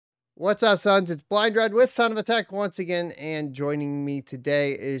What's up, sons? It's Blind Red with Son of a Tech once again, and joining me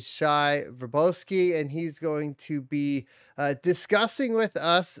today is Shai Wyborski, and he's going to be discussing with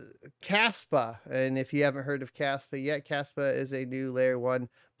us Kaspa. And if you haven't heard of Kaspa yet, Kaspa is a new layer 1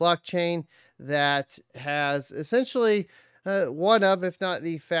 blockchain that has essentially one of, if not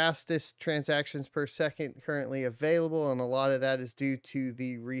the fastest transactions per second currently available, and a lot of that is due to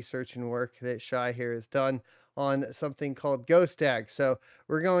the research and work that Shai here has done on something called GhostDAG. So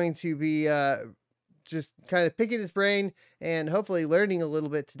we're going to be just kind of picking his brain and hopefully learning a little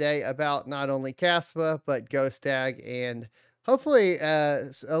bit today about not only Kaspa, but GhostDAG and hopefully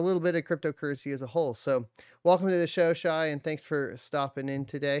a little bit of cryptocurrency as a whole. So welcome to the show, Shai, and thanks for stopping in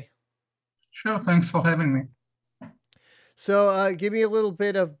today. Sure, thanks for having me. So give me a little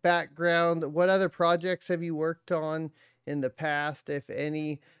bit of background. What other projects have you worked on in the past, if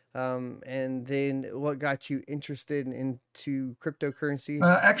any? And then what got you interested into cryptocurrency?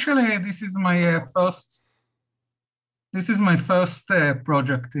 Actually, this is my first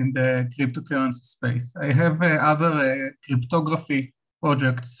project in the cryptocurrency space. I have other cryptography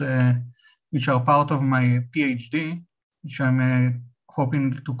projects which are part of my PhD, which I'm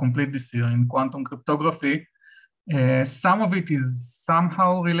hoping to complete this year in quantum cryptography. Some of it is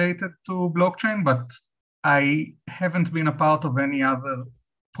somehow related to blockchain, but I haven't been a part of any other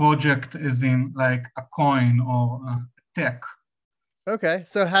project as in like a coin or tech. Okay,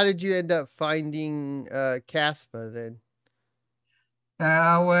 so how did you end up finding Kaspa then?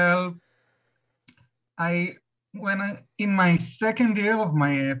 Well, in my second year of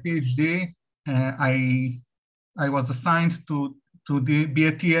my PhD, I was assigned to be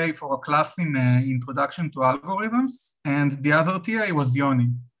a TA for a class in Introduction to Algorithms, and the other TA was Yoni.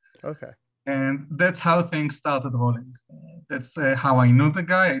 Okay. And that's how things started rolling. That's how I knew the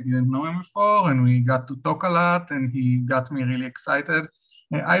guy. I didn't know him before, and we got to talk a lot, and he got me really excited.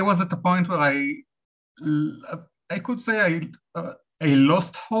 I was at a point where I could say I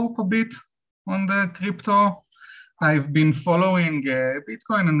lost hope a bit on the crypto. I've been following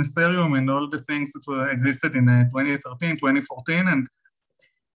Bitcoin and Ethereum and all the things that existed in 2013, 2014, and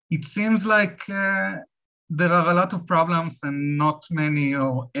it seems like there are a lot of problems and not many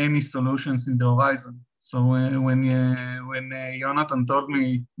or any solutions in the horizon. So when Jonathan told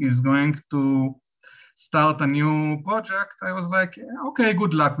me he's going to start a new project, I was like, okay,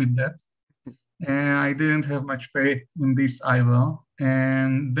 good luck with that. I didn't have much faith in this either.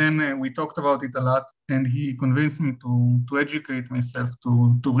 And then we talked about it a lot, and he convinced me to educate myself,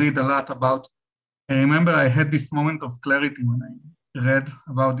 to read a lot about. I remember I had this moment of clarity when I read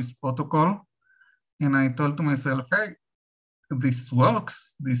about this protocol. And I told to myself, hey, this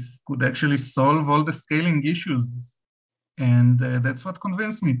works. This could actually solve all the scaling issues. And that's what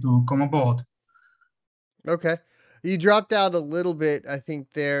convinced me to come aboard. Okay. You dropped out a little bit, I think,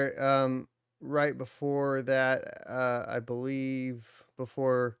 there right before that, I believe,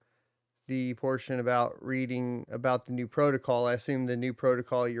 before the portion about reading about the new protocol. I assume the new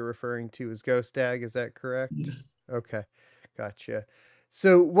protocol you're referring to is GhostDAG. Is that correct? Yes. Okay. Gotcha.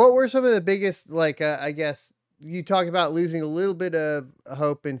 So what were some of the biggest, like, I guess you talked about losing a little bit of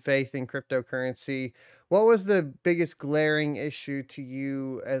hope and faith in cryptocurrency. What was the biggest glaring issue to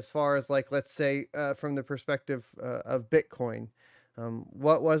you as far as, like, let's say, from the perspective of Bitcoin?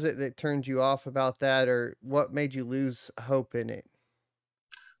 What was it that turned you off about that, or what made you lose hope in it?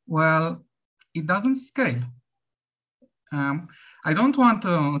 Well, it doesn't scale. I don't want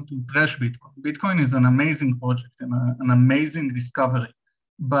to trash Bitcoin. Bitcoin is an amazing project and an amazing discovery.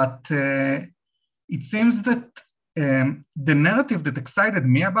 But it seems that the narrative that excited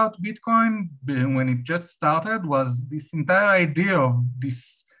me about Bitcoin when it just started was this entire idea of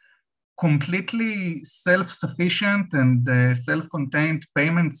this completely self-sufficient and self-contained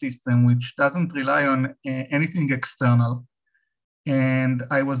payment system, which doesn't rely on anything external. And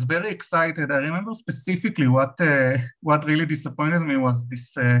I was very excited. I remember specifically what really disappointed me was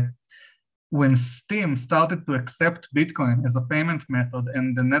this, when Steam started to accept Bitcoin as a payment method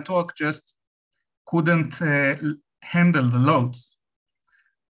and the network just couldn't handle the loads.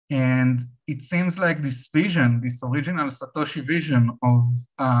 And it seems like this vision, this original Satoshi vision of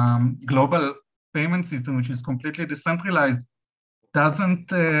global payment system, which is completely decentralized, doesn't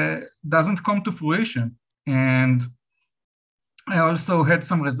come to fruition. And I also had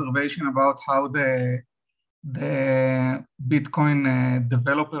some reservation about how the Bitcoin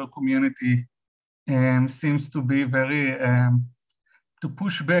developer community seems to be very, to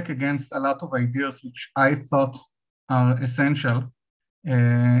push back against a lot of ideas which I thought are essential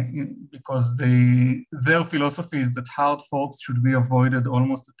because their philosophy is that hard forks should be avoided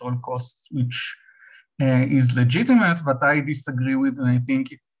almost at all costs, which is legitimate, but I disagree with, and I think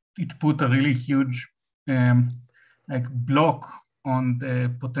it put a really huge like block on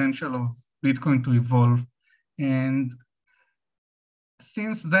the potential of Bitcoin to evolve. And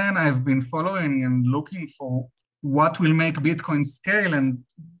since then, I've been following and looking for what will make Bitcoin scale, and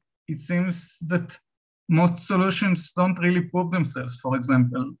it seems that most solutions don't really prove themselves. For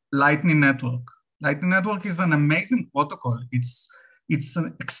example, Lightning Network. Lightning Network is an amazing protocol. It's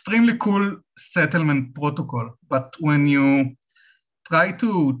an extremely cool settlement protocol, but when you try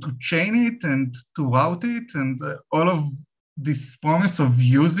to chain it and to route it and all of this promise of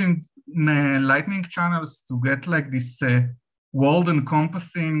using Lightning channels to get like this world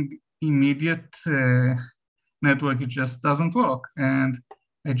encompassing immediate network, it just doesn't work. And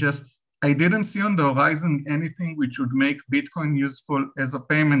I didn't see on the horizon anything which would make Bitcoin useful as a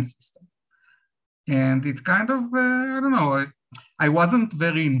payment system. And it kind of, I don't know, I wasn't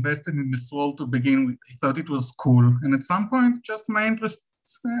very invested in this role to begin with. I thought it was cool. And at some point, just my interest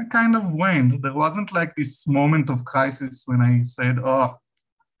kind of waned. There wasn't like this moment of crisis when I said, oh,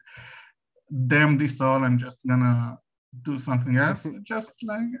 damn this all, I'm just gonna do something else. Just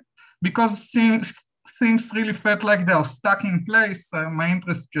like, because things really felt like they are stuck in place, my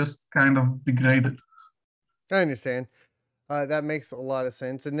interest just kind of degraded. I understand. That makes a lot of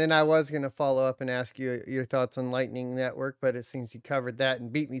sense. And then I was going to follow up and ask you your thoughts on Lightning Network, but it seems you covered that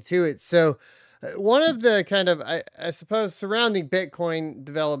and beat me to it. So one of the kind of, I suppose, surrounding Bitcoin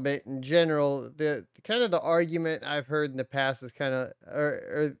development in general, the kind of the argument I've heard in the past is kind of,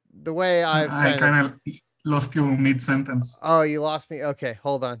 or the way I kind of lost you mid-sentence. Oh, you lost me? Okay,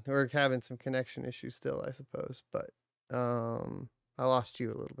 hold on. We're having some connection issues still, I suppose, but I lost you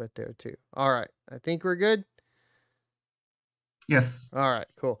a little bit there too. All right, I think we're good. Yes. All right,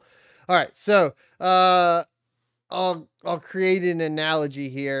 cool. All right, so I'll create an analogy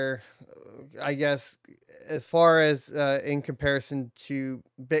here, I guess, as far as in comparison to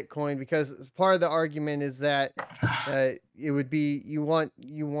Bitcoin, because part of the argument is that it would be you want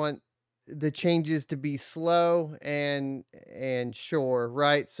the changes to be slow and sure,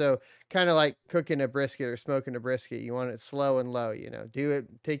 right? So kind of like cooking a brisket or smoking a brisket, you want it slow and low, do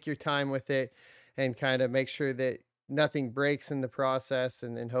it, take your time with it, and kind of make sure that nothing breaks in the process,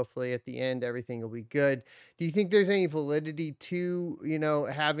 and then hopefully at the end everything will be good. Do you think there's any validity to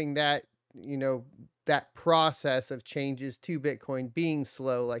having that that process of changes to Bitcoin being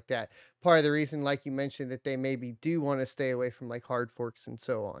slow like that? Part of the reason, like you mentioned, that they maybe do want to stay away from like hard forks and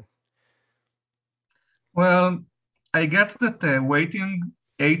so on. Well, I get that waiting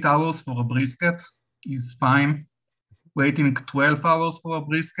 8 hours for a brisket is fine. Waiting 12 hours for a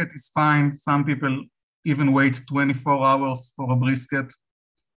brisket is fine. Some people even wait 24 hours for a brisket.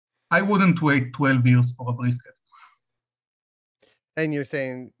 I wouldn't wait 12 years for a brisket. And you're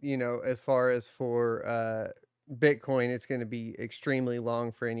saying, as far as for Bitcoin, it's going to be extremely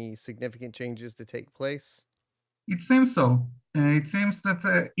long for any significant changes to take place? It seems so. It seems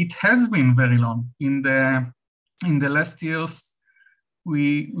that it has been very long. In the last years,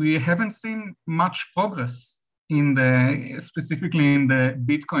 we haven't seen much progress specifically in the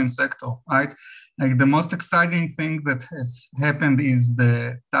Bitcoin sector, right? Like the most exciting thing that has happened is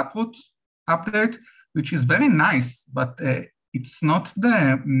the Taproot update, which is very nice, but it's not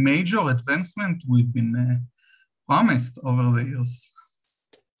the major advancement we've been promised over the years.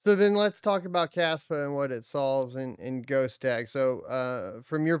 So then let's talk about Kaspa and what it solves in GhostDAG. So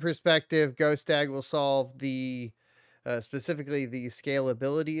from your perspective, GhostDAG will solve the specifically the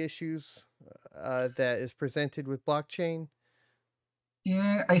scalability issues that is presented with blockchain?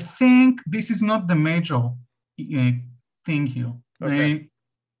 Yeah, I think this is not the major thing here. Okay.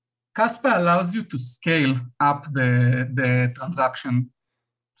 Kaspa allows you to scale up the transaction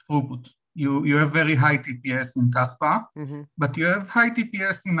throughput. You have very high TPS in Kaspa, but you have high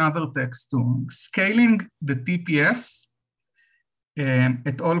TPS in other techs too. Scaling the TPS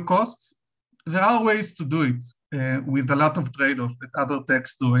at all costs, there are ways to do it with a lot of trade-off that other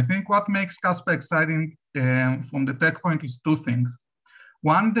techs do. I think what makes Kaspa exciting from the tech point is two things.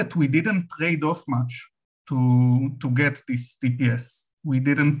 One, that we didn't trade off much to get this TPS. We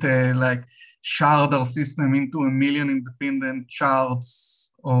didn't like shard our system into 1 million independent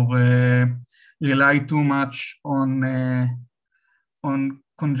shards or rely too much on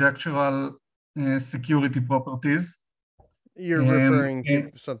conjectural security properties. You're referring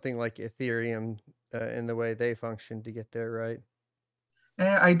to something like Ethereum in the way they function to get there, right?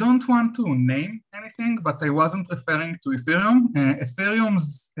 I don't want to name anything, but I wasn't referring to Ethereum.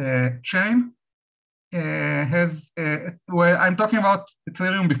 Ethereum's chain has, well, I'm talking about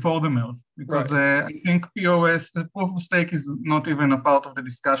Ethereum before the merge, because right. I think POS, the proof of stake, is not even a part of the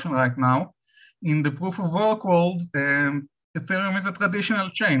discussion right now. In the proof of work world, Ethereum is a traditional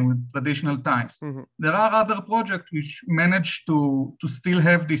chain with traditional times. Mm-hmm. There are other projects which manage to still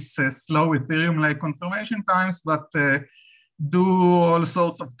have this slow Ethereum-like confirmation times, but do all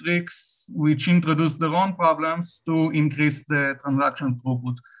sorts of tricks which introduce their own problems to increase the transaction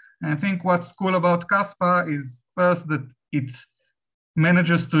throughput. And I think what's cool about Kaspa is first that it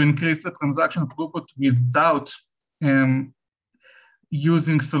manages to increase the transaction throughput without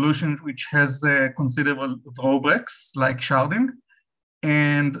using solutions which has considerable drawbacks like sharding.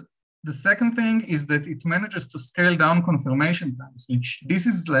 And the second thing is that it manages to scale down confirmation times, which this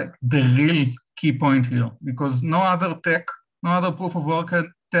is like the real key point here, because no other tech, no other proof of work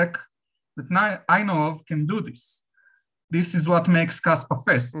tech that I know of can do this. This is what makes Kaspa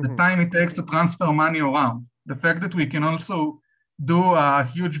fast. Mm-hmm. The time it takes to transfer money around. The fact that we can also do a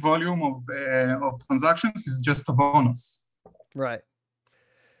huge volume of transactions is just a bonus. Right.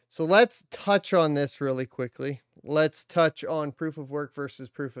 So let's touch on this really quickly. Let's touch on proof of work versus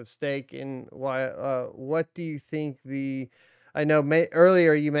proof of stake, and why. What do you think I know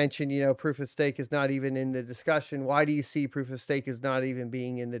earlier you mentioned, proof of stake is not even in the discussion. Why do you see proof of stake is not even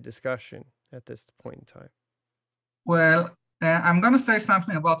being in the discussion at this point in time? Well, I'm going to say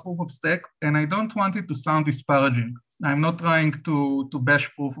something about proof of stake, and I don't want it to sound disparaging. I'm not trying to bash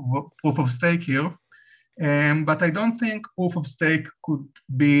proof of stake here. But I don't think proof of stake could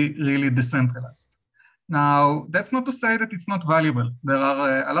be really decentralized. Now, that's not to say that it's not valuable. There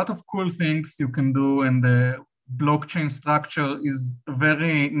are a lot of cool things you can do, and the blockchain structure is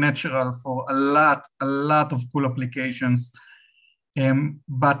very natural for a lot of cool applications.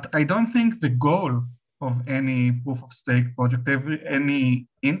 But I don't think the goal of any proof of stake project, any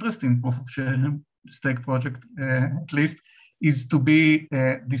interesting proof of stake project at least, is to be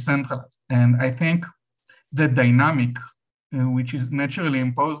decentralized. And I think the dynamic, which is naturally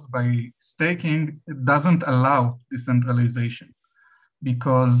imposed by staking, doesn't allow decentralization.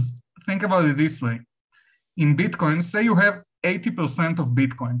 Because think about it this way. In Bitcoin, say you have 80% of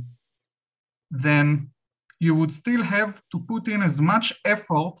Bitcoin, then you would still have to put in as much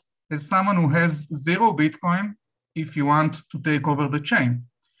effort as someone who has 0 Bitcoin if you want to take over the chain.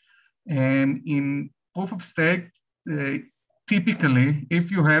 And in proof of stake, typically,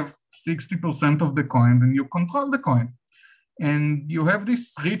 if you have 60% of the coin, then you control the coin. And you have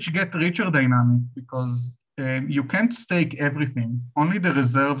this rich get richer dynamic because you can't stake everything. Only the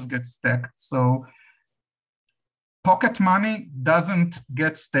reserves get staked. So pocket money doesn't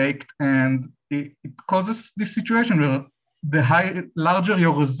get staked, and it causes this situation where the larger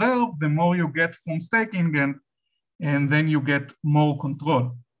your reserve, the more you get from staking, and then you get more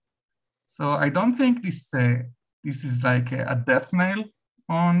control. So I don't think this is like a death nail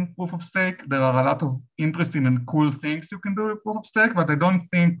on proof of stake. There are a lot of interesting and cool things you can do with proof of stake, but I don't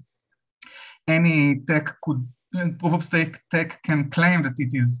think any proof of stake tech can claim that it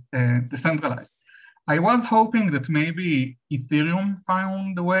is decentralized. I was hoping that maybe Ethereum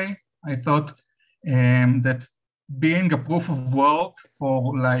found a way. I thought that being a proof of work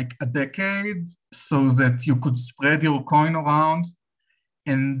for like a decade so that you could spread your coin around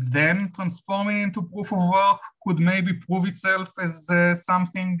and then transforming into proof of work could maybe prove itself as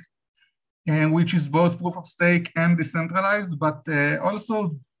something which is both proof of stake and decentralized, but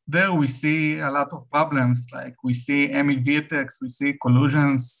also there we see a lot of problems, like we see MEV attacks, we see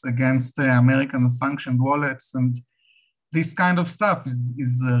collusions against American sanctioned wallets, and this kind of stuff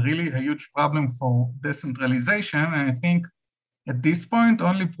is really a huge problem for decentralization. And I think at this point,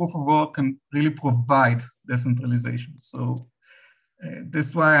 only proof of work can really provide decentralization. So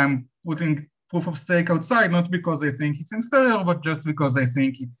that's why I'm putting proof of stake outside, not because I think it's inferior, but just because I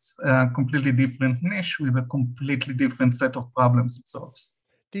think it's a completely different niche with a completely different set of problems it solves.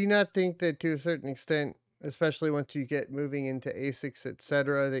 Do you not think that to a certain extent, especially once you get moving into ASICs, et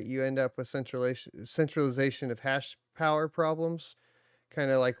cetera, that you end up with centralization of hash power problems? Kind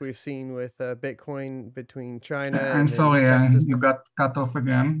of like we've seen with Bitcoin between China and I'm sorry, you got cut off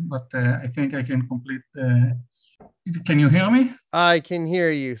again, but I think I can complete. Can you hear me? I can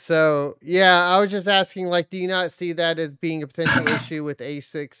hear you. So yeah, I was just asking, like, do you not see that as being a potential issue with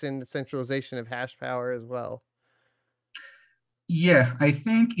ASICs and the centralization of hash power as well? Yeah, I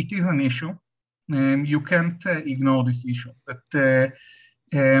think it is an issue. You can't ignore this issue, but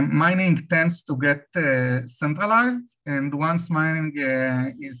mining tends to get centralized, and once mining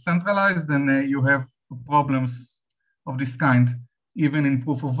is centralized, then you have problems of this kind, even in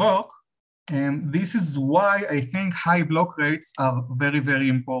proof of work. And this is why I think high block rates are very, very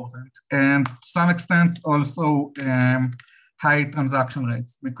important, and to some extent also high transaction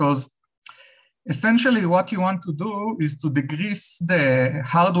rates, because essentially what you want to do is to decrease the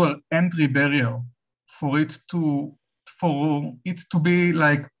hardware entry barrier for it to for it to be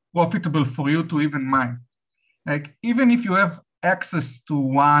like profitable for you to even mine. Like even if you have access to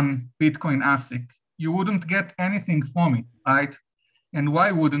one Bitcoin ASIC, you wouldn't get anything from it, right? And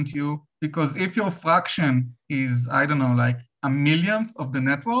why wouldn't you? Because if your fraction is, I don't know, like a millionth of the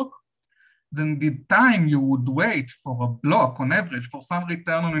network, then the time you would wait for a block on average for some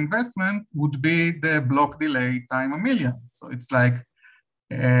return on investment would be the block delay time a million. So it's like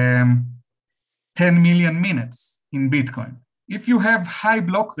 10 million minutes in Bitcoin. If you have high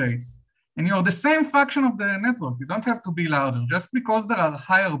block rates and you're the same fraction of the network, you don't have to be larger. Just because there are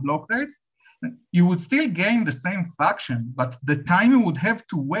higher block rates, you would still gain the same fraction, but the time you would have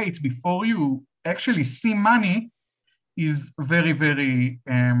to wait before you actually see money is very, very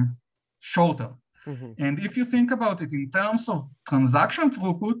shorter. Mm-hmm. And if you think about it in terms of transaction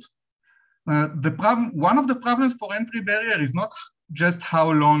throughput, one of the problems for entry barrier is not just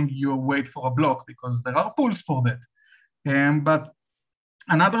how long you wait for a block, because there are pools for that. But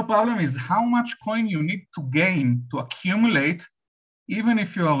another problem is how much coin you need to gain to accumulate. Even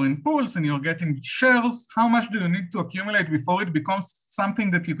if you are in pools and you're getting shares, how much do you need to accumulate before it becomes something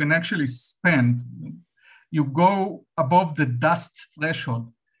that you can actually spend? You go above the dust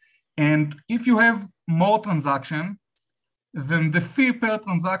threshold. And if you have more transaction, then the fee per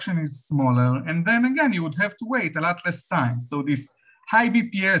transaction is smaller. And then again, you would have to wait a lot less time. So this high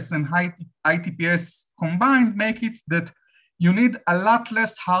BPS and high ITPS combined make it that you need a lot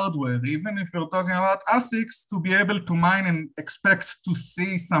less hardware, even if you're talking about ASICs, to be able to mine and expect to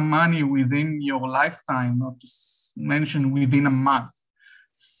see some money within your lifetime, not to mention within a month.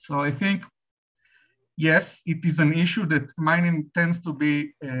 So I think, yes, it is an issue that mining tends to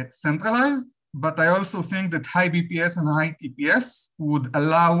be centralized, but I also think that high BPS and high TPS would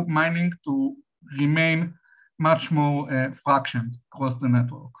allow mining to remain much more fractioned across the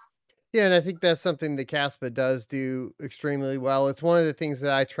network. Yeah, and I think that's something that Kaspa does do extremely well. It's one of the things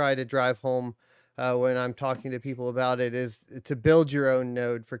that I try to drive home when I'm talking to people about it, is to build your own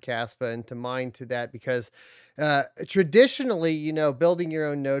node for Kaspa and to mine to that, because traditionally, you know, building your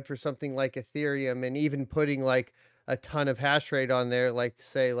own node for something like Ethereum and even putting like a ton of hash rate on there, like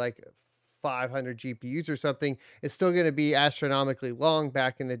say like 500 GPUs or something, it's still going to be astronomically long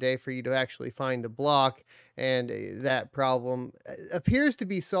back in the day for you to actually find a block. And that problem appears to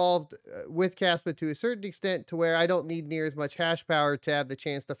be solved with Kaspa to a certain extent, to where I don't need near as much hash power to have the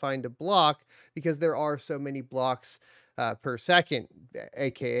chance to find a block, because there are so many blocks per second,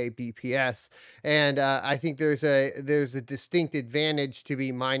 aka BPS. And I think there's a distinct advantage to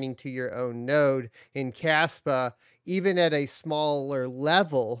be mining to your own node in Kaspa, even at a smaller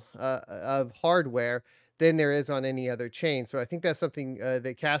level of hardware than there is on any other chain. So I think that's something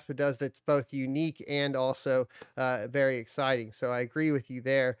that Kaspa does that's both unique and also very exciting. So I agree with you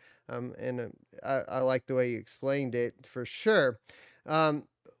there. And I like the way you explained it for sure.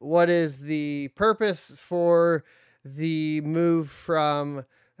 What is the purpose for the move from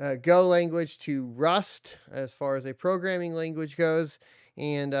Go language to Rust as far as a programming language goes?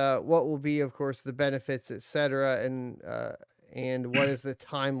 And what will be, of course, the benefits, etc., and what is the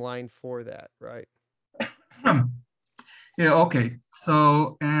timeline for that, right? Yeah, okay.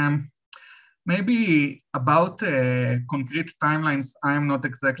 So maybe about concrete timelines, I'm not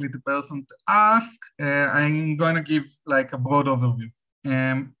exactly the person to ask. I'm going to give like a broad overview.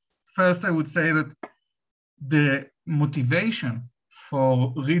 First, I would say that the motivation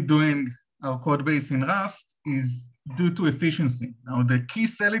for redoing our code base in Rust is due to efficiency. Now, the key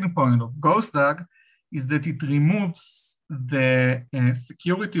selling point of GhostDAG is that it removes the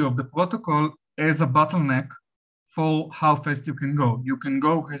security of the protocol as a bottleneck for how fast you can go. You can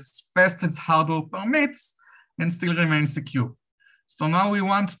go as fast as hardware permits and still remain secure. So now we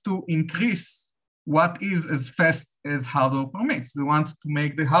want to increase what is as fast as hardware permits. We want to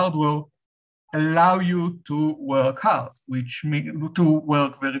make the hardware allow you to work hard, which means to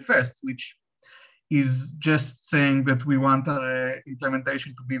work very fast, which is just saying that we want our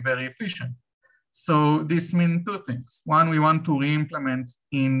implementation to be very efficient. So this means two things. One, we want to re-implement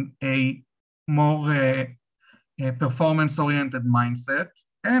in a more performance-oriented mindset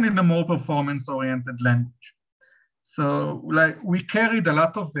and in a more performance-oriented language. So like we carried a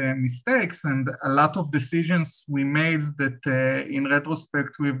lot of mistakes and a lot of decisions we made that in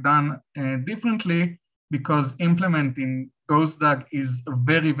retrospect we've done differently, because implementing GhostDAG is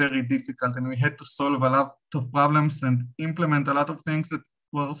very, very difficult, and we had to solve a lot of problems and implement a lot of things that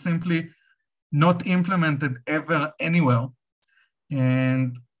were simply not implemented ever anywhere.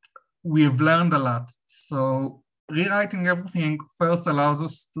 And we've learned a lot. So rewriting everything first allowed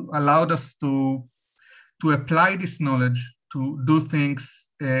us to apply this knowledge to do things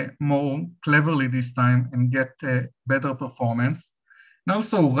more cleverly this time and get better performance. And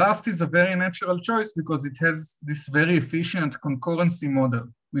also, Rust is a very natural choice because it has this very efficient concurrency model,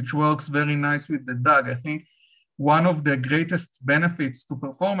 which works very nice with the DAG. I think one of the greatest benefits to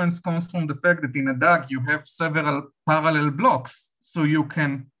performance comes from the fact that in a DAG, you have several parallel blocks, so you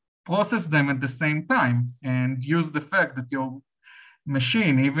can process them at the same time and use the fact that your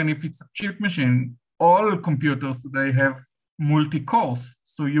machine, even if it's a cheap machine, all computers today have multi-cores,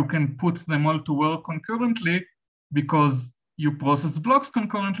 so you can put them all to work concurrently because you process blocks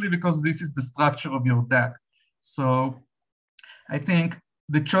concurrently because this is the structure of your DAG. So I think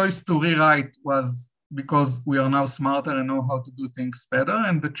the choice to rewrite was because we are now smarter and know how to do things better,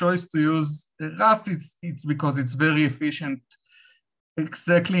 and the choice to use Rust, it's because it's very efficient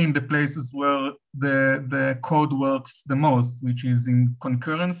exactly in the places where the code works the most, which is in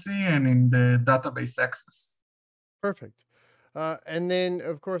concurrency and in the database access. Perfect. And then,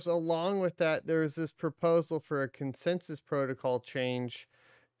 of course, along with that, there's this proposal for a consensus protocol change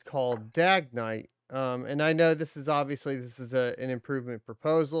called DAG. And I know this is an improvement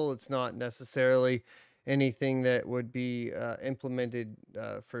proposal. It's not necessarily anything that would be implemented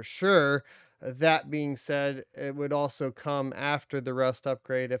for sure. That being said, it would also come after the Rust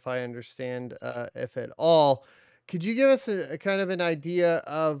upgrade, if I understand, if at all. Could you give us a kind of an idea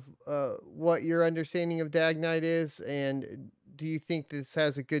of what your understanding of DAG is, and do you think this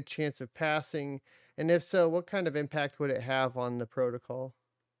has a good chance of passing? And if so, what kind of impact would it have on the protocol?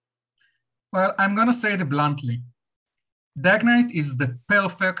 Well, I'm going to say it bluntly. DAG is the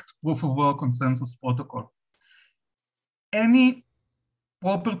perfect proof-of-work consensus protocol. Any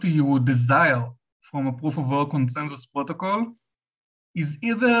property you would desire from a proof-of-work consensus protocol is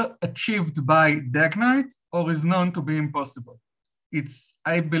either achieved by DAG or is known to be impossible. It's,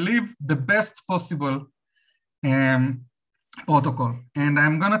 I believe, the best possible protocol. And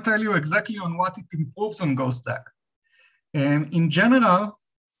I'm going to tell you exactly on what it improves on GhostDAG. In general,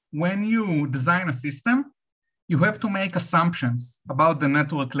 when you design a system, you have to make assumptions about the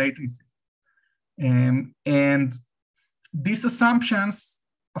network latency. And these assumptions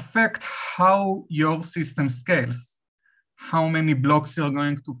affect how your system scales, how many blocks you're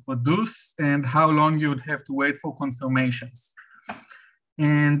going to produce, and how long you would have to wait for confirmations.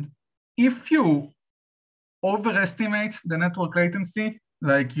 And if you overestimate the network latency,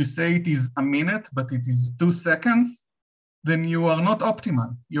 like you say it is a minute, but it is 2 seconds, then you are not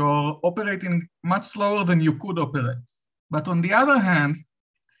optimal. You're operating much slower than you could operate. But on the other hand,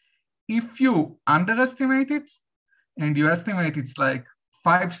 if you underestimate it, and you estimate it's like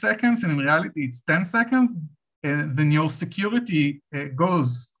 5 seconds, and in reality it's 10 seconds, then your security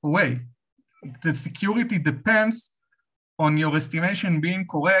goes away. The security depends on your estimation being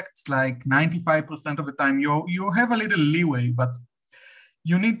correct, like 95% of the time. You have a little leeway, but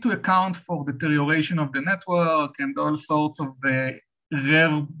you need to account for deterioration of the network and all sorts of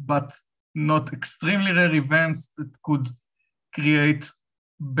rare but not extremely rare events that could create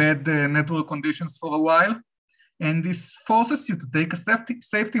bad network conditions for a while. And this forces you to take a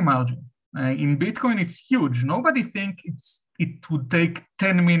safety margin. In Bitcoin, it's huge. Nobody thinks it would take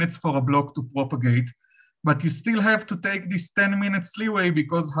 10 minutes for a block to propagate, but you still have to take this 10 minutes leeway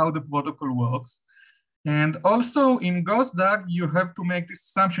because how the protocol works. And also in GhostDAG, you have to make this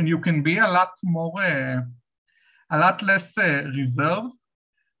assumption. You can be a lot less reserved,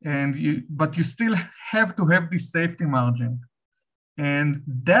 but you still have to have this safety margin. And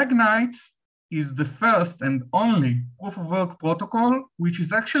DAG is the first and only proof-of-work protocol, which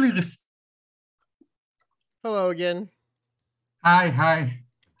is actually... Hello again. Hi.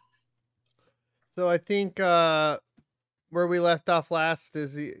 So I think where we left off last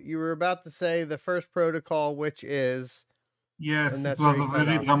is you were about to say the first protocol, which is... Yes, it was a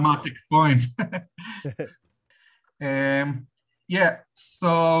very dramatic point. Yeah,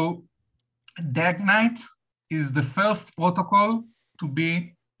 so DAG is the first protocol to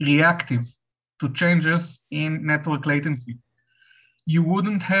be reactive to changes in network latency. You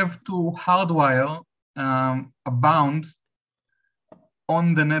wouldn't have to hardwire a bound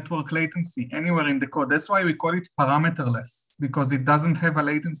on the network latency anywhere in the code. That's why we call it parameterless, because it doesn't have a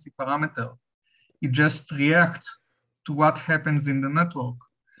latency parameter. It just reacts to what happens in the network.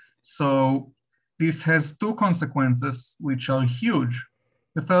 So this has 2 consequences, which are huge.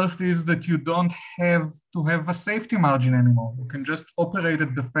 The first is that you don't have to have a safety margin anymore. You can just operate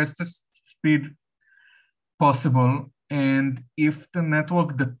at the fastest speed possible. And if the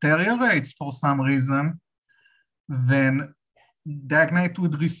network deteriorates for some reason, then DAG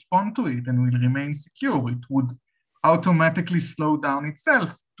would respond to it and will remain secure. It would automatically slow down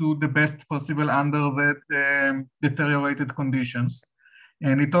itself to the best possible under the deteriorated conditions.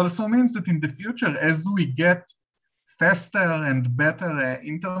 And it also means that in the future, as we get faster and better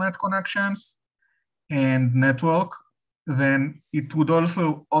internet connections and network, then it would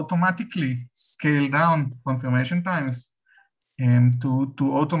also automatically scale down confirmation times to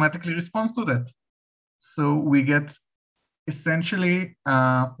automatically respond to that. So we get essentially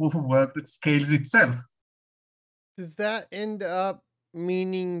proof of work that scales itself. Does that end up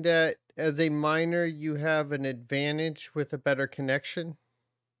meaning that as a miner, you have an advantage with a better connection?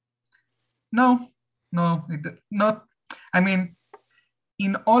 No, not. I mean,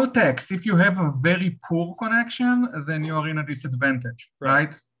 in all techs, if you have a very poor connection, then you're in a disadvantage,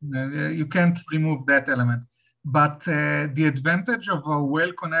 right? You can't remove that element. But the advantage of a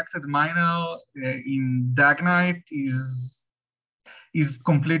well-connected miner in DAG is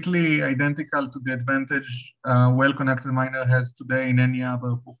completely identical to the advantage well-connected miner has today in any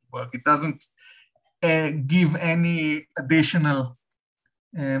other proof of work. It doesn't give any additional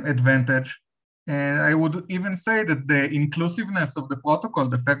advantage. And I would even say that the inclusiveness of the protocol,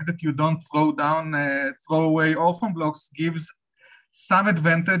 the fact that you don't throw away orphan blocks, gives some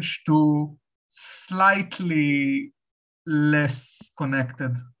advantage to slightly less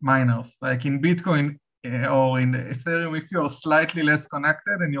connected miners. Like in Bitcoin or in Ethereum, if you're slightly less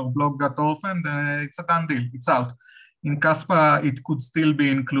connected and your block got orphaned, it's a done deal, it's out. In Kaspa, it could still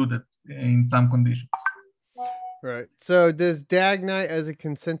be included in some conditions. Right. So does DAG as a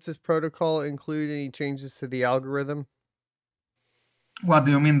consensus protocol include any changes to the algorithm? What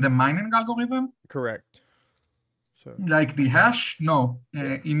do you mean, the mining algorithm? Correct. So like the hash? No,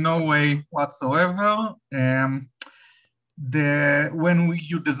 in no way whatsoever. You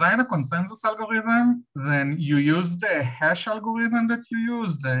design a consensus algorithm, then you use the hash algorithm that you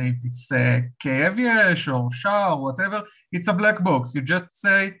use. If it's KVH or SHA or whatever, it's a black box. You just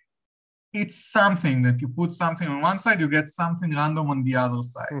say it's something that you put something on one side, you get something random on the other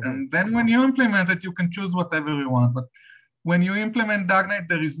side. Mm-hmm. And then when you implement it, you can choose whatever you want. But when you implement DAG,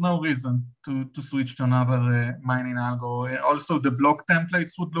 there is no reason to switch to another mining algo. Also, the block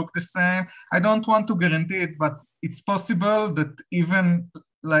templates would look the same. I don't want to guarantee it, but it's possible that even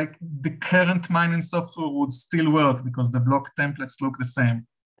like the current mining software would still work because the block templates look the same.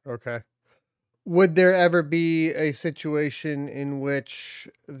 Okay. Would there ever be a situation in which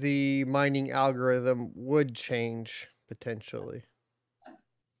the mining algorithm would change potentially?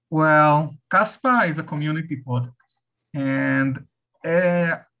 Well, Kaspa is a community product. And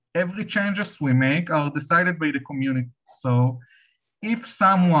every changes we make are decided by the community. So if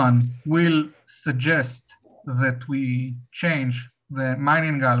someone will suggest that we change the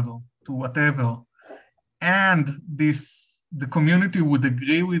mining algo to whatever, and the community would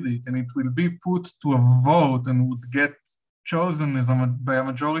agree with it, and it will be put to a vote and would get chosen by a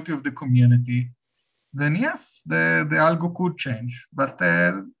majority of the community, then yes, the algo could change. But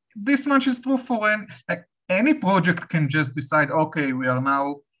this much is true for any project can just decide, okay, we are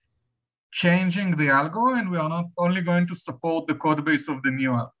now changing the algo and we are not only going to support the code base of the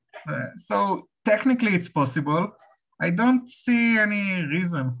new algo. So technically it's possible. I don't see any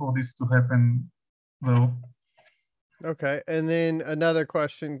reason for this to happen though. Okay, and then another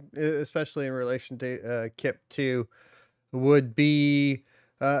question, especially in relation to KIP2, would be,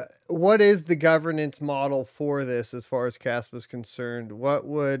 what is the governance model for this as far as Kaspa is concerned?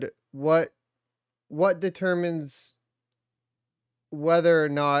 What determines whether or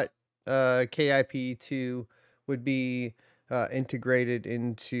not KIP2 would be integrated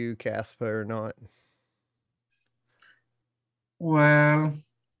into Kaspa or not? Well,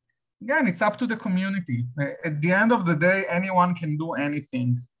 again, it's up to the community. At the end of the day, anyone can do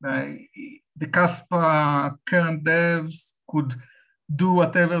anything. The Kaspa current devs could do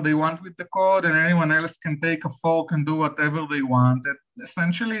whatever they want with the code, and anyone else can take a fork and do whatever they want.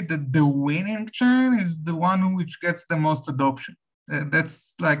 Essentially, the winning chain is the one which gets the most adoption.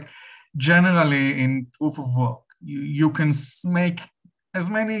 That's like generally in proof of work. You can make as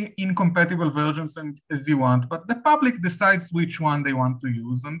many incompatible versions as you want, but the public decides which one they want to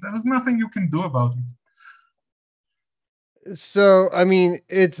use, and there's nothing you can do about it. So, I mean,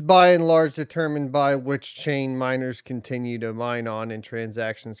 it's by and large determined by which chain miners continue to mine on and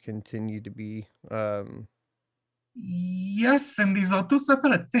transactions continue to be... Yes, and these are two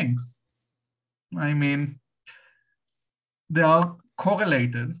separate things. I mean, they are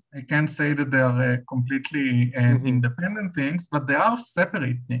correlated. I can't say that they are completely independent things, but they are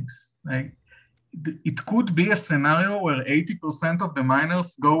separate things. Like, it could be a scenario where 80% of the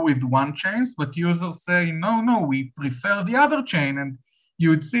miners go with one chain, but users say, no, we prefer the other chain. And you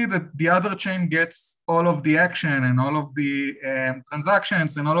would see that the other chain gets all of the action and all of the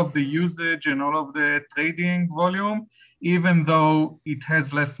transactions and all of the usage and all of the trading volume. even though it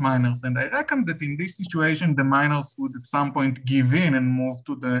has less miners. And I reckon that in this situation, the miners would at some point give in and move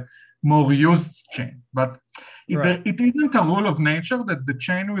to the more used chain. But it isn't a rule of nature that the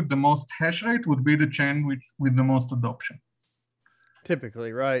chain with the most hash rate would be the chain with the most adoption.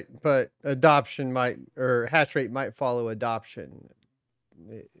 Typically, right? But adoption might, or hash rate might follow adoption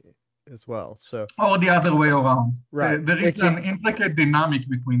as well. So, or the other way around. Right. There is an intricate dynamic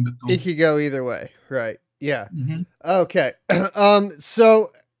between the two. It could go either way. Right. Yeah. Mm-hmm. Okay.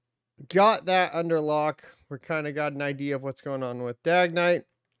 So got that under lock. We kind of got an idea of what's going on with DAG Night.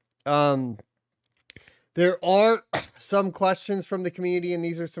 There are some questions from the community, and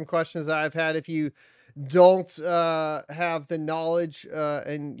these are some questions that I've had. If you don't have the knowledge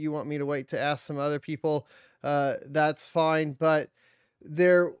and you want me to wait to ask some other people, that's fine. But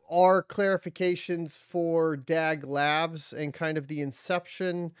there are clarifications for DAG Labs and kind of the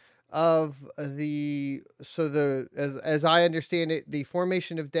inception of as I understand it, the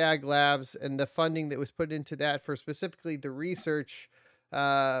formation of DAG Labs and the funding that was put into that for specifically the research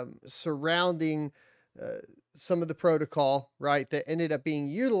surrounding some of the protocol, right, that ended up being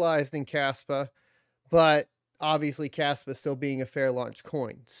utilized in Kaspa, but obviously Kaspa still being a fair launch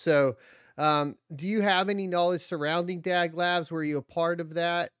coin. So do you have any knowledge surrounding DAG Labs? Were you a part of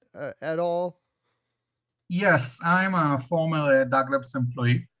that at all? Yes, I'm a former DAG Labs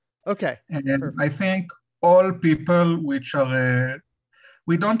employee. Okay. And Perfect. I think all people which are,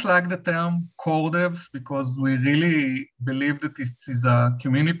 we don't like the term core devs because we really believe that this is a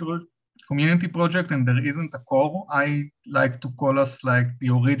community project and there isn't a core. I like to call us like the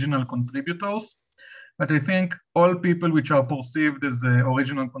original contributors. But I think all people which are perceived as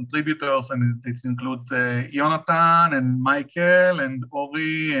original contributors, and it includes Jonathan and Michael and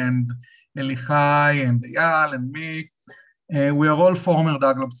Ori and Elichai and Eyal and me. We are all former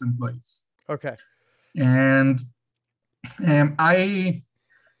DAG Labs employees. Okay. And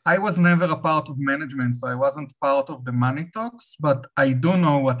I was never a part of management, so I wasn't part of the money talks, but I do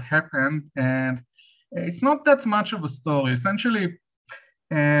know what happened, and it's not that much of a story. Essentially,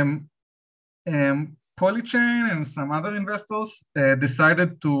 Polychain and some other investors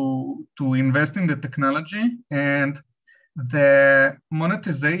decided to invest in the technology, and the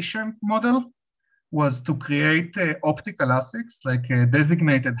monetization model was to create optical ASICs, like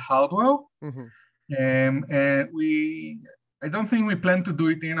designated hardware. Mm-hmm. I don't think we plan to do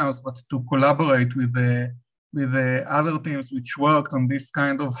it in-house, but to collaborate with the other teams which worked on this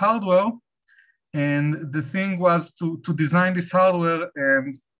kind of hardware. And the thing was to design this hardware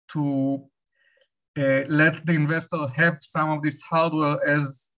and to let the investor have some of this hardware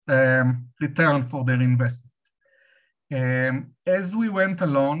as return for their investment. As we went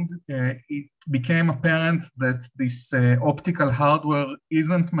along, it became apparent that this optical hardware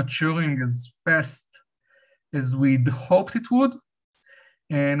isn't maturing as fast as we'd hoped it would.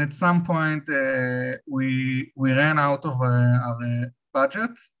 And at some point, we ran out of our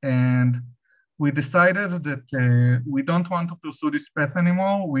budget, and we decided that we don't want to pursue this path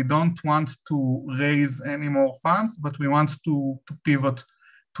anymore. We don't want to raise any more funds, but we want to pivot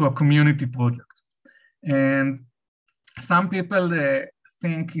to a community project. And some people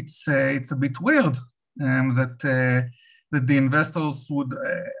think it's a bit weird that the investors would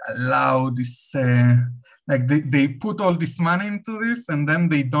allow this, like they put all this money into this and then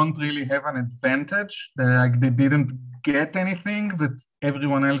they don't really have an advantage. Like they didn't get anything that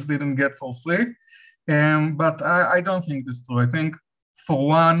everyone else didn't get for free. But I don't think that's true. I think for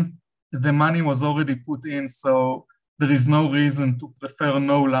one, the money was already put in, so there is no reason to prefer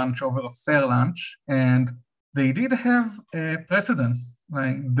no lunch over a fair lunch. And they did have precedence.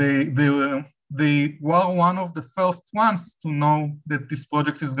 Like they were one of the first ones to know that this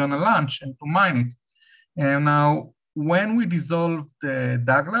project is going to launch and to mine it. And now, when we dissolved the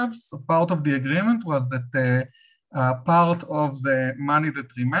DAG Labs, part of the agreement was that part of the money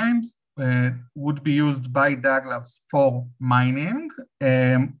that remained would be used by DAG Labs for mining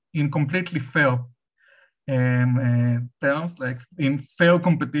in completely fair terms, like in fair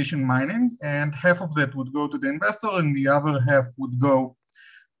competition mining, and half of that would go to the investor and the other half would go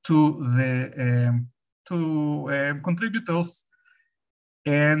to the contributors.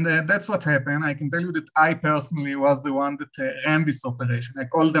 And that's what happened. I can tell you that I personally was the one that ran this operation.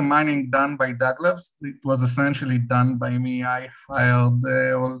 Like all the mining done by DAG Labs, it was essentially done by me. I hired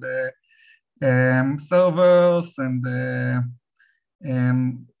all the servers and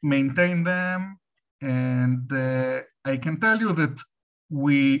maintained them. And I can tell you that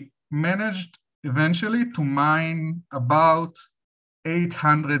we managed eventually to mine about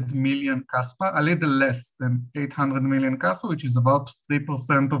 800 million Kaspa, a little less than 800 million Kaspa, which is about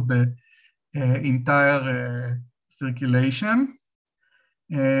 3% of the entire circulation.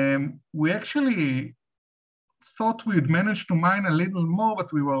 We actually thought we'd managed to mine a little more,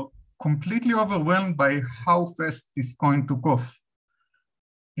 but we were completely overwhelmed by how fast this coin took off.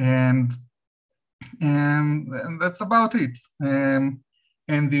 And that's about it. And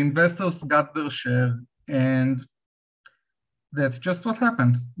the investors got their share, and that's just what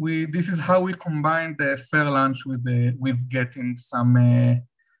happened. This is how we combined the fair lunch with getting some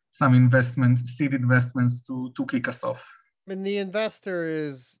seed investments to kick us off. And the investor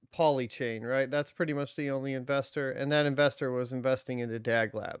is Polychain, right? That's pretty much the only investor, and that investor was investing into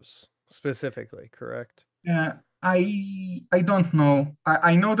DAG Labs specifically, correct? Yeah, I don't know.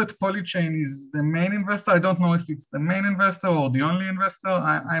 I know that Polychain is the main investor. I don't know if it's the main investor or the only investor.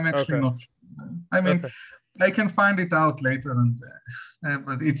 I'm actually not sure. I mean, I can find it out later,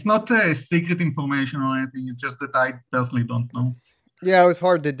 but it's not secret information or anything. It's just that I personally don't know. Yeah, it was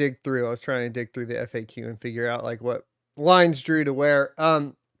hard to dig through. I was trying to dig through the FAQ and figure out like what lines drew to where.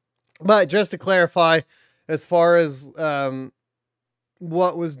 But just to clarify, as far as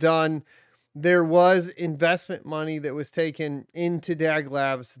what was done, there was investment money that was taken into DAG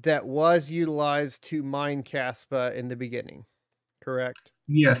Labs that was utilized to mine Kaspa in the beginning, correct?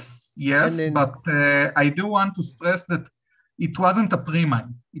 Yes, then, but I do want to stress that it wasn't a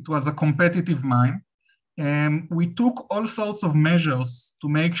pre-mine. It was a competitive mine. And we took all sorts of measures to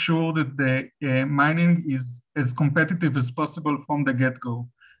make sure that the mining is as competitive as possible from the get-go.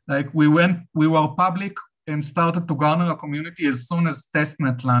 Like we were public and started to garner a community as soon as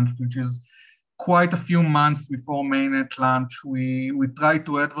testnet launched, which is quite a few months before mainnet launch. We tried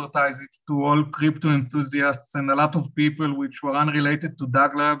to advertise it to all crypto enthusiasts and a lot of people which were unrelated to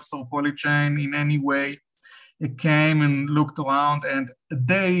DAG Labs or Polychain in any way. It came and looked around, and a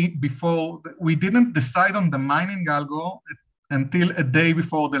day before, we didn't decide on the mining algo until a day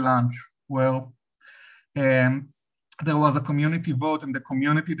before the launch, where there was a community vote and the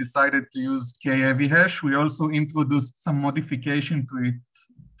community decided to use K-heavy hash. We also introduced some modification to it.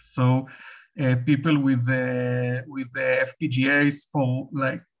 So people with the FPGAs for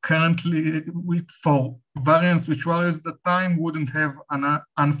like currently for variants which were at the time wouldn't have an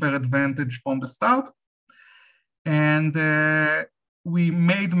unfair advantage from the start. And we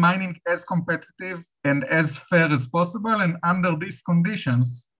made mining as competitive and as fair as possible. And under these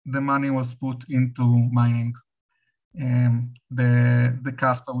conditions, the money was put into mining the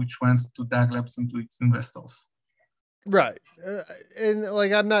Kaspa, which went to DAG Labs and to its investors. Right. And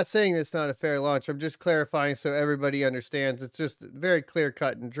like, I'm not saying it's not a fair launch. I'm just clarifying so everybody understands. It's just very clear,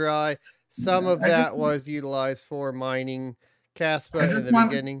 cut and dry. Some of that was utilized for mining Kaspa in the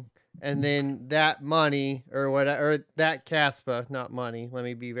beginning. And then that money or whatever, that Kaspa, not money, let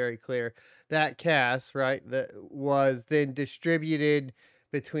me be very clear, that Kas, right, that was then distributed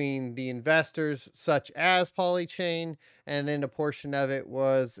between the investors such as Polychain, and then a portion of it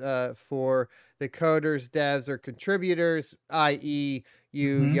was for the coders, devs, or contributors, i.e.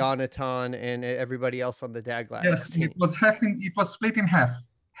 you, Jonathan, and everybody else on the DAG Labs team. It was split in half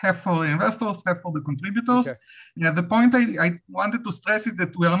for the investors, half for the contributors. Okay. Yeah, the point I wanted to stress is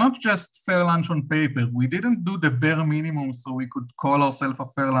that we are not just fair lunch on paper. We didn't do the bare minimum so we could call ourselves a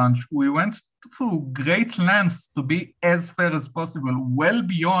fair lunch. We went through great lengths to be as fair as possible, well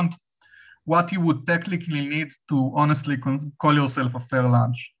beyond what you would technically need to honestly call yourself a fair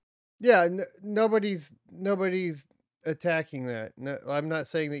lunch. Yeah, nobody's attacking that. No, I'm not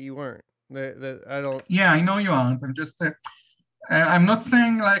saying that you weren't. I don't. Yeah, I know you aren't. I'm just. I'm not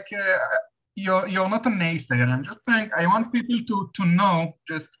saying like you're not a naysayer. I'm just saying I want people to know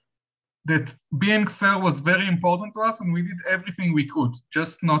just that being fair was very important to us, and we did everything we could.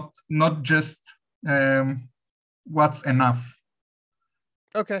 Just not just what's enough.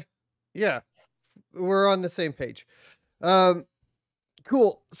 Okay, yeah, we're on the same page.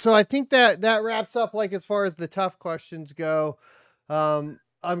 Cool. So I think that wraps up like as far as the tough questions go.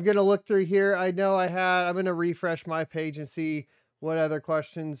 I'm going to look through here. I know I'm going to refresh my page and see what other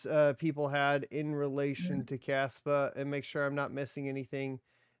questions people had in relation to Kaspa and make sure I'm not missing anything.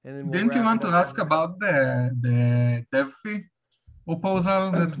 And then didn't you want to ask about the dev fee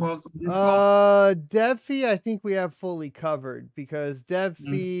proposal that was dev fee? I think we have fully covered because dev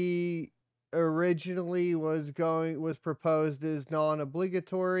fee originally was proposed as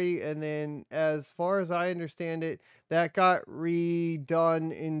non-obligatory, and then as far as I understand it, that got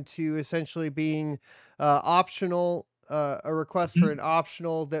redone into essentially being optional, a request for an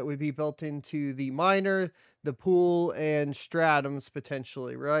optional that would be built into the miner, the pool, and stratums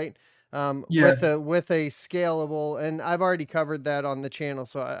potentially, right? Yes. with a scalable, and I've already covered that on the channel,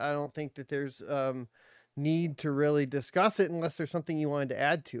 so I don't think that there's need to really discuss it unless there's something you wanted to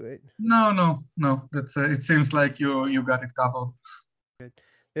add to it. No. That's it seems like you got it covered. Good.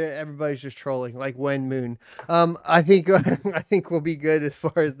 Everybody's just trolling, like when Moon. I think I think we'll be good as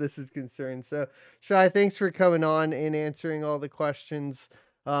far as this is concerned. So, Shai, thanks for coming on and answering all the questions.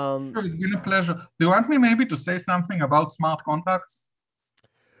 Sure, it's been a pleasure. Do you want me maybe to say something about smart contracts?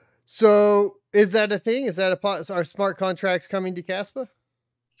 So, is that a thing? Is that are smart contracts coming to Kaspa?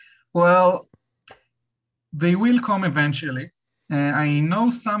 Well, they will come eventually. I know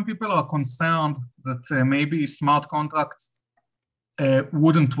some people are concerned that maybe smart contracts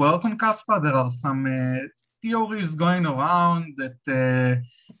wouldn't work on Kaspa. There are some theories going around that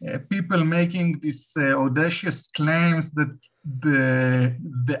people making these audacious claims that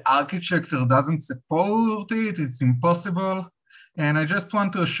the architecture doesn't support it, it's impossible. And I just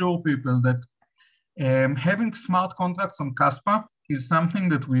want to assure people that having smart contracts on Kaspa is something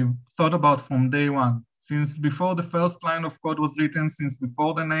that we've thought about from day one. Since before the first line of code was written, since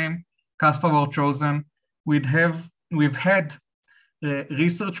before the name Kaspa were chosen, we've had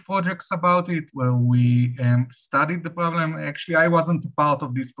research projects about it where we studied the problem. Actually, I wasn't a part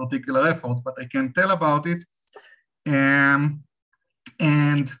of this particular effort, but I can tell about it. And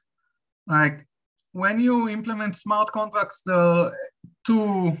like when you implement smart contracts, there are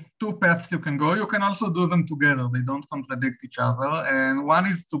two paths you can go. You can also do them together. They don't contradict each other. And one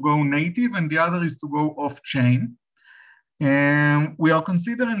is to go native and the other is to go off-chain. And we are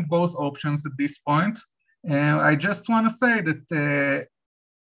considering both options at this point. I just want to say that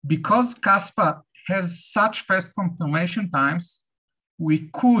because Kaspa has such fast confirmation times, we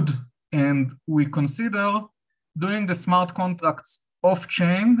could and we consider doing the smart contracts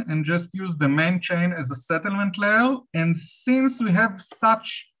off-chain and just use the main chain as a settlement layer. And since we have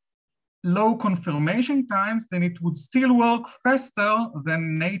such low confirmation times, then it would still work faster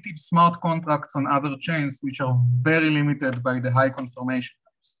than native smart contracts on other chains, which are very limited by the high confirmation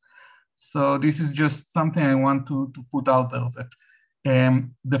times. So this is just something I want to put out there, that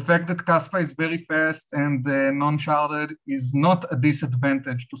the fact that Kaspa is very fast and non-sharded is not a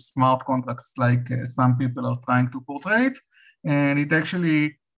disadvantage to smart contracts like some people are trying to portray it. And it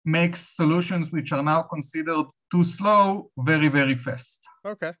actually makes solutions which are now considered too slow very, very fast.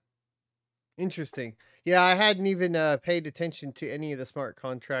 Okay. Interesting. Yeah, I hadn't even paid attention to any of the smart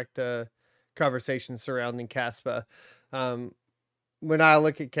contract conversations surrounding Kaspa. When I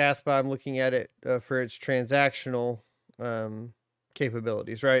look at Kaspa, I'm looking at it for its transactional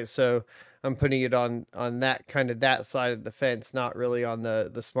capabilities, right? So I'm putting it on that kind of that side of the fence, not really on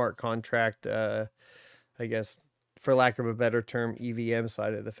the smart contract, I guess, for lack of a better term, EVM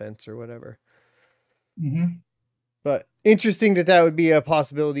side of the fence or whatever. Mm-hmm. But interesting that would be a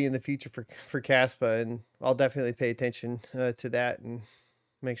possibility in the future for Kaspa, and I'll definitely pay attention to that and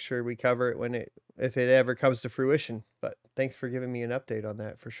make sure we cover it if it ever comes to fruition. But thanks for giving me an update on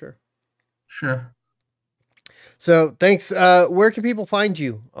that for sure. Sure. So thanks. Where can people find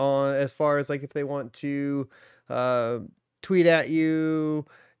you as far as like if they want to tweet at you,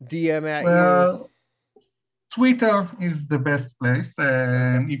 DM at you? Twitter is the best place.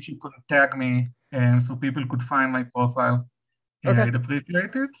 Okay. If you could tag me so people could find my profile, okay. I'd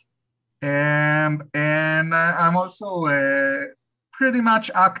appreciate it. And I'm also pretty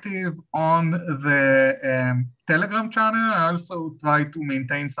much active on the Telegram channel. I also try to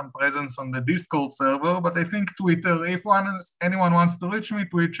maintain some presence on the Discord server, but I think Twitter, if anyone wants to reach me,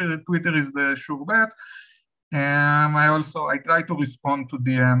 Twitter is the sure bet. I try to respond to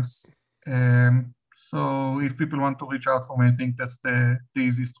DMs. So if people want to reach out for me, I think that's the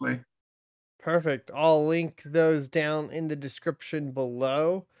easiest way. Perfect. I'll link those down in the description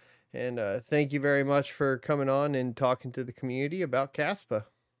below. And thank you very much for coming on and talking to the community about Kaspa.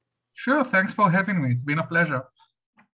 Sure. Thanks for having me. It's been a pleasure.